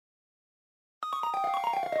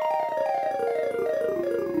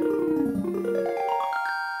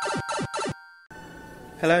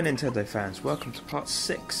Hello Nintendo fans, welcome to part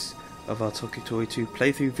 6 of our Toki Tori 2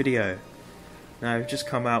 playthrough video. Now we've just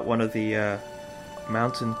come out one of the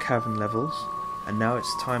mountain cavern levels, and now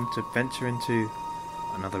it's time to venture into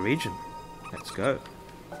another region. Let's go.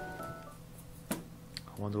 I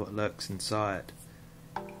wonder what lurks inside.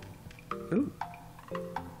 Ooh,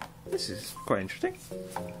 this is quite interesting.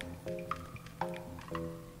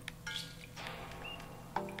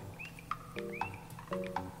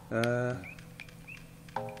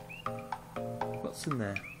 What's in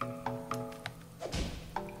there?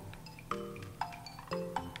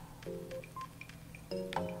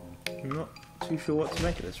 I'm not too sure what to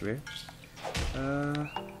make of this, really.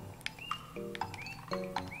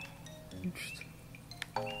 Interesting.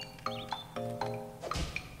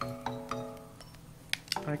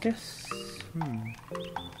 I guess.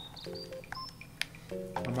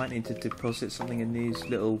 I might need to deposit something in these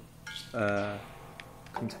little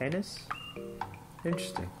containers.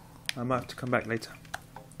 Interesting. I might have to come back later.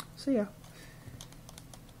 See ya.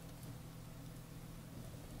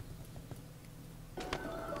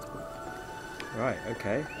 Right,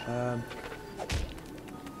 okay.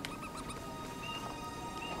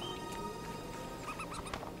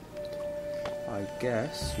 I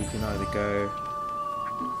guess we can either go...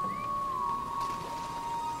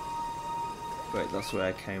 Wait, that's where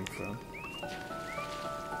I came from.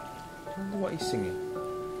 I wonder what he's singing.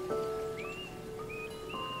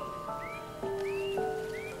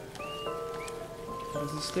 What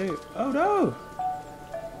does this do? Oh no!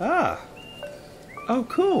 Ah! Oh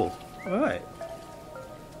cool! Alright.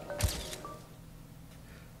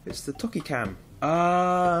 It's the Toki Cam.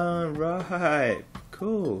 Ah, right.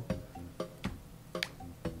 Cool.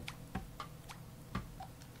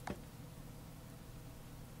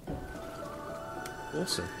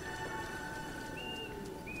 Awesome.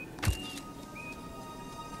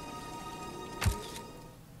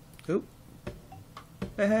 Oh.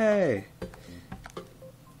 Hey.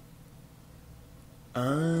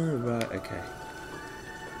 Ah, right, okay.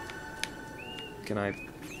 Can I...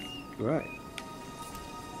 Right.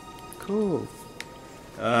 Cool.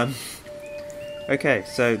 Okay,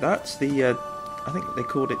 so that's the, I think they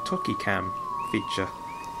called it Toki Cam feature.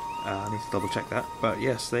 I need to double check that. But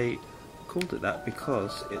yes, they called it that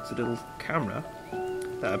because it's a little camera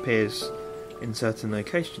that appears in certain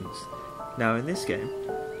locations. Now in this game,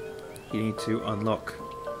 you need to unlock,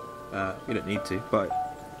 you don't need to, but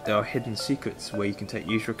there are hidden secrets where you can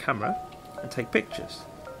use your camera and take pictures.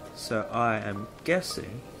 So I am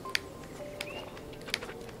guessing,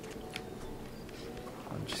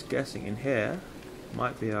 in here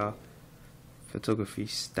might be our photography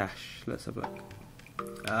stash. Let's have a look.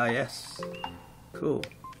 Ah yes, cool.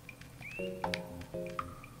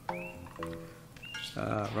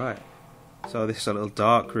 Right, so this is a little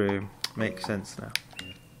dark room. Makes sense now.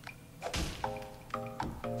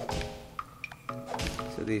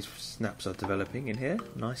 So these snaps are developing in here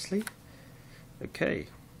nicely. Okay,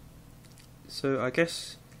 so I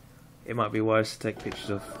guess it might be wise to take pictures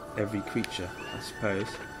of every creature, I suppose.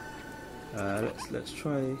 Let's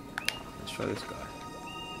try this guy.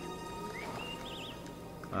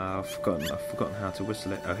 I've forgotten how to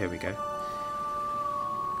whistle it. Oh, here we go.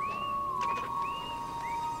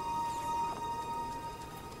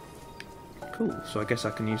 Cool. So I guess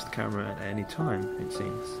I can use the camera at any time, it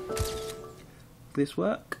seems. Will this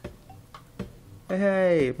work?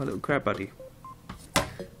 Hey, my little crab buddy.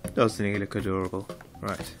 Doesn't he look adorable?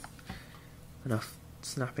 Right. Enough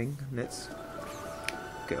snapping. Let's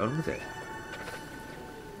get on with it.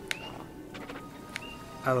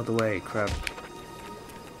 Out of the way, crab.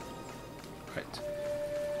 Right.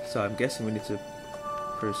 So I'm guessing we need to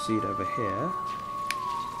proceed over here.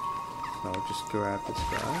 So I'll just grab this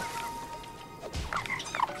guy.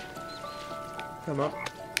 Come on.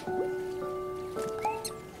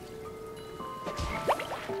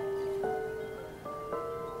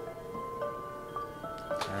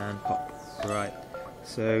 And pop. Right.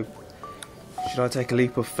 So, should I take a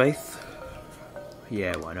leap of faith?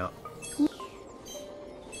 Yeah, why not?